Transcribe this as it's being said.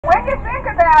make you think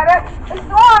about it, a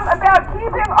song about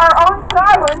keeping our own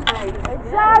sovereignty.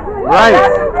 Exactly. Right.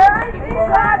 That's a very deep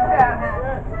concept.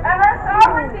 And our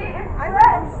sovereignty is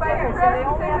threatened by the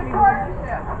presence of the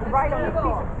partnership.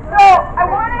 So I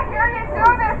want to hear you do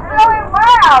this really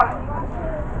loud,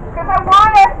 because I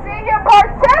want to see you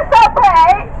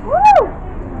participate. Woo!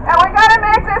 And we got to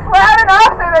make this loud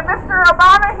enough so that Mr.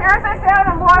 Obama hears it down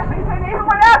in Washington, even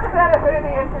without the benefit of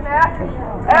the internet.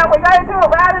 And we got to do it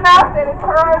loud enough that it's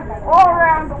heard all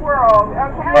around the world.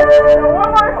 Okay? So one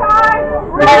more time.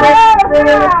 Read it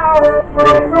now.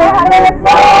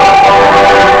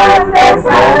 This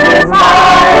is my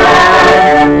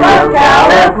land, from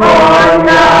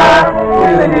California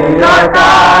to the New York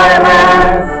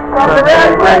Islands, from the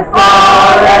redwood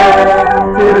forest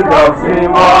to the Gulf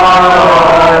Stream waters.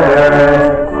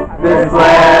 This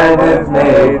land is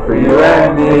made for you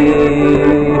and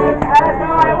me. As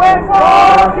I went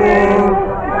walking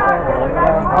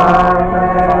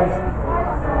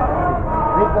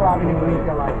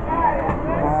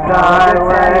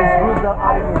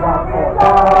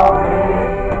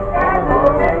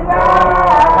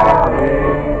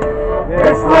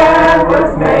this land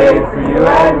was made for you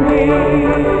and me.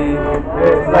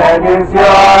 This land is your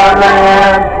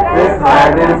land. This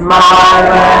land is my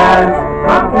land.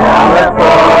 From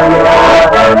California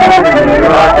to the New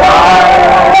York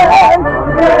Islands, from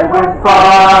the redwood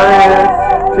forest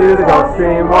to the Gulf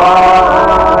Stream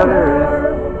waters.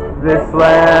 This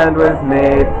land was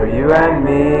made for you and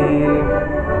me.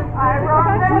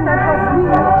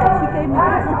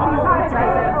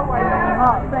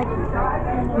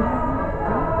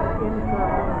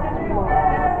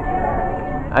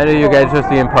 I know you guys are supposed to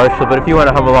be impartial, but if you want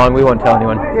to hum along, we won't tell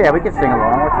anyone. Yeah, we can sing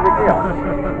along. What's the big deal?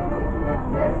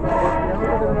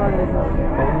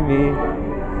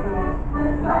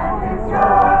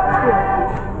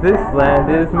 This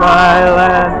land is my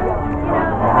land,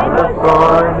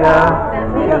 California,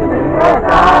 to the New York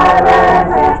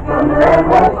Islands, from the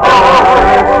redwood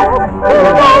forest to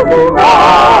the Gulf Stream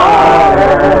waters.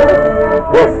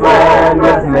 This land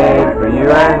was made for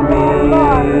you and me.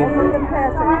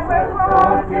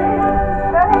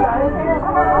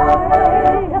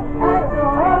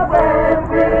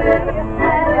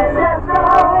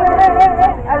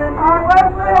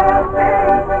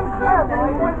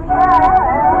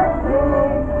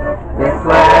 This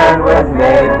land was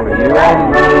made for you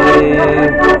and me.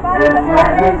 This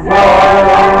land is your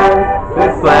land.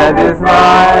 This land is my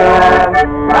land.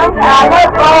 From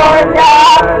California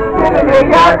to the New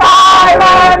York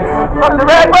Islands, from the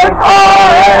redwood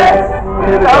forest to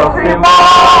the Gulf Stream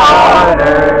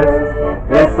waters.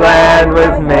 This land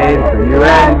was made for you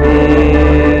and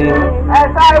me.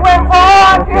 As I went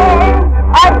walking,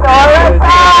 I saw a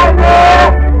sign there,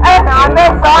 and on the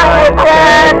sign it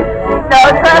said, no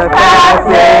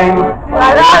trespassing,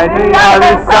 but on the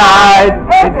other side,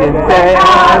 it didn't say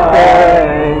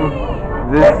nothing.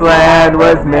 This land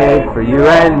was made for you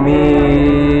and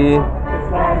me.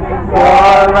 This land is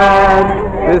your land,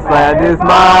 this land is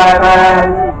my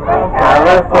land. From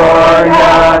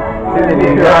California to the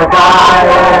New York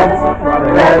Islands, from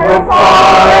the redwood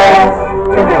forest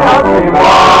to the Gulf Stream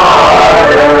waters.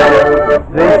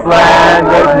 This land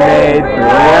was made for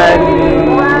you and me.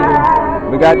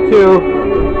 We got two.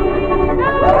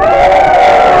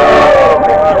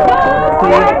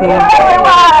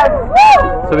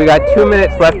 So we got 2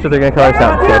 minutes left till they're going to color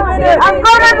sound. So. I'm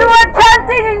going to do a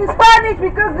chanting in Spanish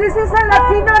because this is a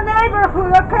Latino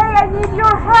neighborhood, okay? I need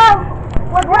your help.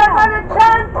 What we're going to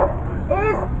chant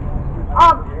is,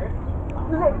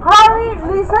 Crowley,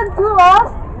 listen to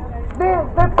us.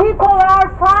 The people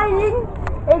are fighting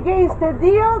against the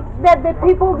deal that the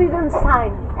people didn't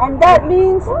sign. And that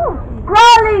means,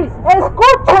 Crowley,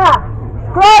 escucha.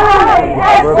 Crowley,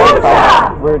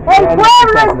 escucha. El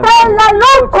pueblo está en la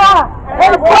lucha.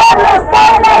 El pueblo está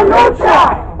en la lucha.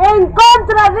 En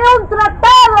contra de un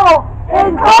tratado.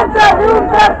 En contra de un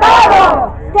tratado.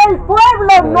 Que el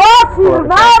pueblo no ha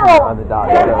firmado.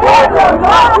 Que el pueblo no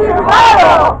ha firmado.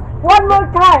 One more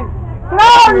time.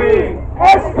 Crowley,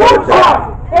 escucha.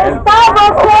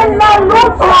 Estamos en la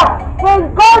lucha en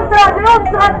contra de un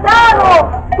tratado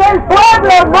que el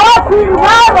pueblo no ha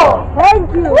firmado.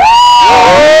 Thank you.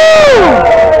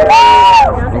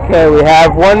 Okay, we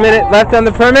have 1 minute left on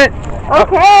the permit.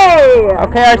 Okay.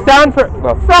 Okay, our sound for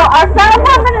So our sound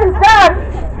permit is done.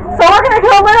 So we're going to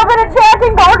do a little bit of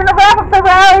chanting, but we're going to wrap up the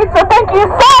rally. So thank you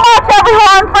so much,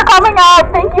 everyone, for coming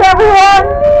out. Thank you, everyone.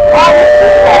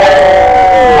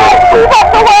 Keep up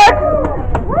the work.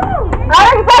 Our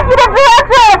executive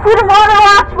director of Freedom Water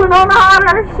Watch, Winona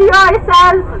Honor, she always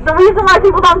says the reason why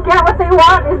people don't get what they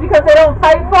want is because they don't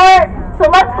fight for it. So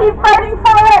let's keep fighting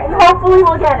for it. we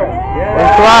will get it.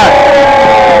 Thanks a lot.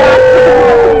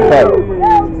 Okay.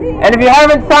 And if you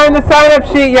haven't signed the sign-up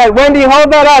sheet yet, Wendy,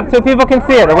 hold that up so people can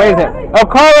see it. Or where is it? Oh,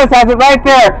 Carlos has it right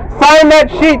there. Sign that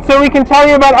sheet so we can tell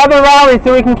you about other rallies,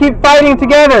 so we can keep fighting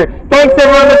together. Thanks,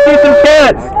 everyone. Let's do some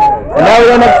chants. And now we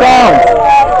don't have sounds.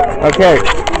 Okay.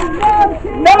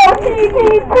 No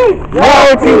TPP!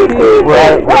 No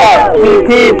TPP!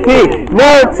 TPP!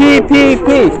 No TPP!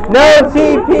 No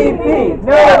TPP!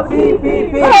 No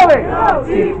TPP!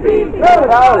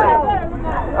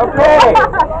 Okay,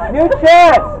 new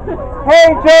chance.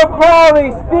 Hey, Joe Crowley,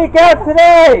 speak out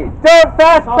today. Don't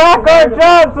fast track our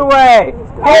jobs away.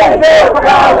 Hey, Joe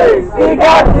Crowley, speak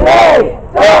out today.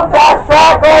 Don't fast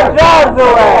track our jobs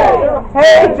away.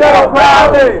 Hey, Joe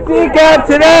Crowley, speak out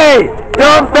today.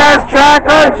 Don't fast track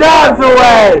our jobs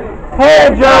away.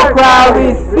 Hey, Joe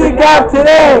Crowley, speak out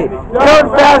today. Don't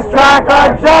fast track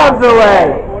our jobs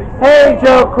away. Hey,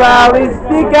 Joe Crowley,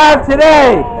 speak out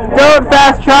today. Don't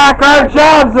fast track our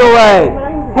jobs away.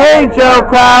 Hey, Joe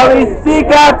Crowley, speak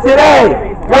out today.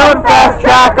 Don't fast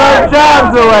track our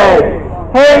jobs away.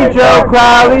 Hey, Joe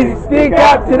Crowley, speak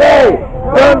out today.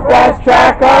 Don't fast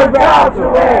track our jobs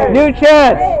away. New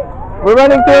chance. We're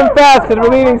running through them fast because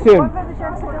we're leaving soon.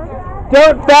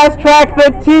 Don't fast track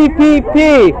the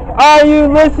TPP. Are you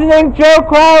listening, Joe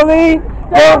Crowley?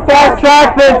 Don't fast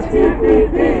track the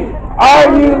TPP. Are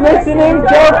you listening,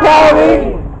 Joe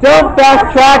Crowley? Don't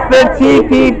fast track the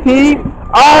TPP.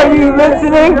 Are you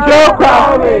listening, Joe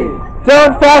Crowley?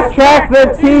 Don't fast track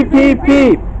the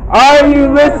TPP. Are you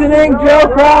listening, Joe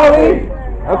Crowley?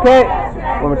 Okay,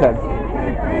 one more time.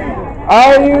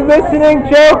 Are you listening,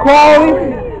 Joe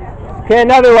Crowley? Okay,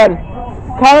 another one.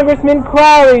 Congressman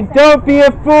Crowley, don't be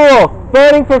a fool.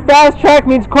 Voting for fast track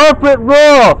means corporate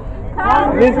rule.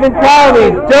 Congressman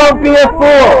Crowley, don't be a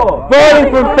fool. Voting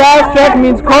for fast track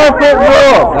means corporate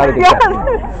rule.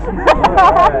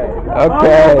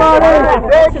 Okay.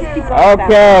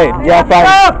 Okay. Yeah, fine.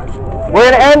 We're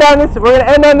gonna end on this. We're gonna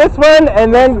end on this one,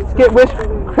 and then wish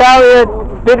Crowley,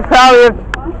 bid Crowley a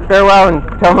farewell and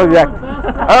tell him we'll be back.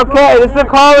 Okay, this is a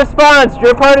call response.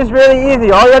 Your part is really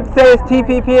easy. All you have to say is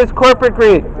TPP is corporate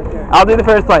greed. I'll do the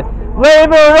first line.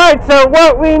 Labor rights are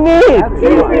what we need.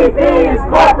 TPP is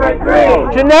corporate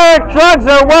greed. Generic drugs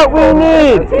are what we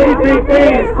need. TPP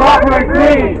is corporate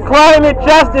greed. Climate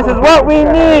justice is what we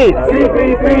need.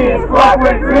 TPP is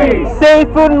corporate greed. Safe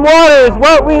food and water is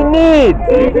what we need.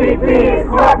 TPP is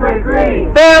corporate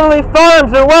greed. Family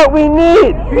farms are what we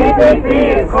need. TPP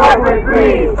is corporate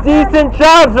greed. Decent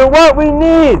jobs are what we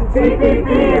need. TPP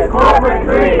is corporate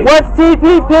greed. What's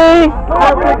TPP?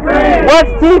 Corporate greed.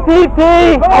 What's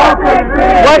TPP? Corporate greed.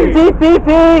 What's TPP?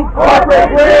 Corporate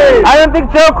greed. I don't think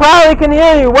Joe Crowley can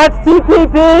hear you. What's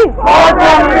TPP?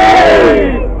 Corporate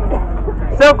greed.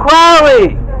 So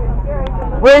Crowley,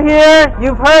 we're here.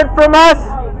 You've heard from us.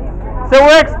 So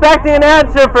we're expecting an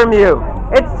answer from you.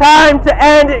 It's time to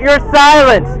end your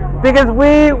silence because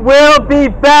we will be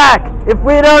back if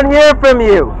we don't hear from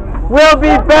you. We'll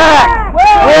be back.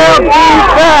 We'll be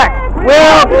back.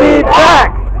 We'll be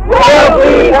back. We'll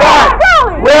be back.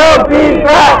 We'll be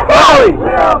back. Crowley.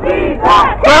 We'll be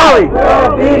back. Crowley. We'll be back. Crowley.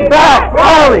 We'll be back.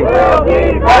 Crowley. We'll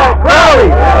be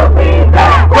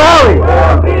back. Crowley.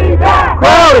 We'll be back.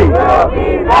 Crowley. We'll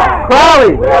be back.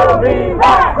 Crowley. We'll be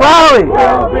back. Crowley. We'll be back. Crowley.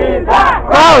 We'll be back.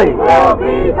 Crowley. We'll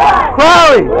be back.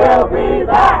 Crowley. We'll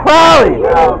be back. Crowley.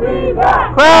 We'll be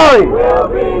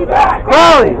back.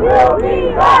 Crowley. We'll be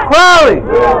back. Crowley.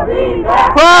 We'll be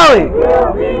back. Crowley.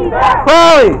 We'll be back.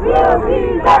 Crowley. We'll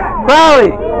be back.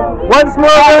 Crowley. Once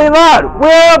more, really loud.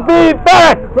 We'll be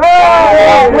back.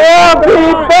 We'll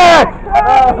be back.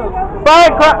 Bye,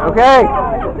 okay.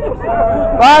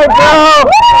 Bye, Joe.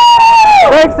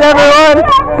 Thanks, everyone.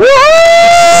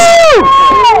 Woo-hoo!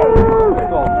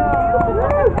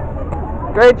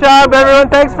 Great job, everyone.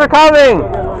 Thanks for coming.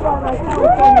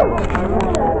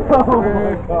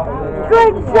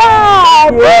 Good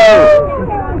job! Yeah.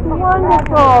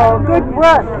 Wonderful. Good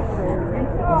work.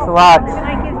 Thanks a lot. Can I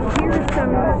give you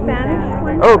some Spanish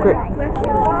ones? Oh, great.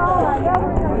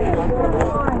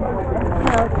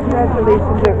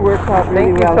 Congratulations, it worked out really Thank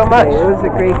you well so much. today. It was a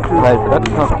great group. That's not the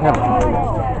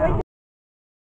camera.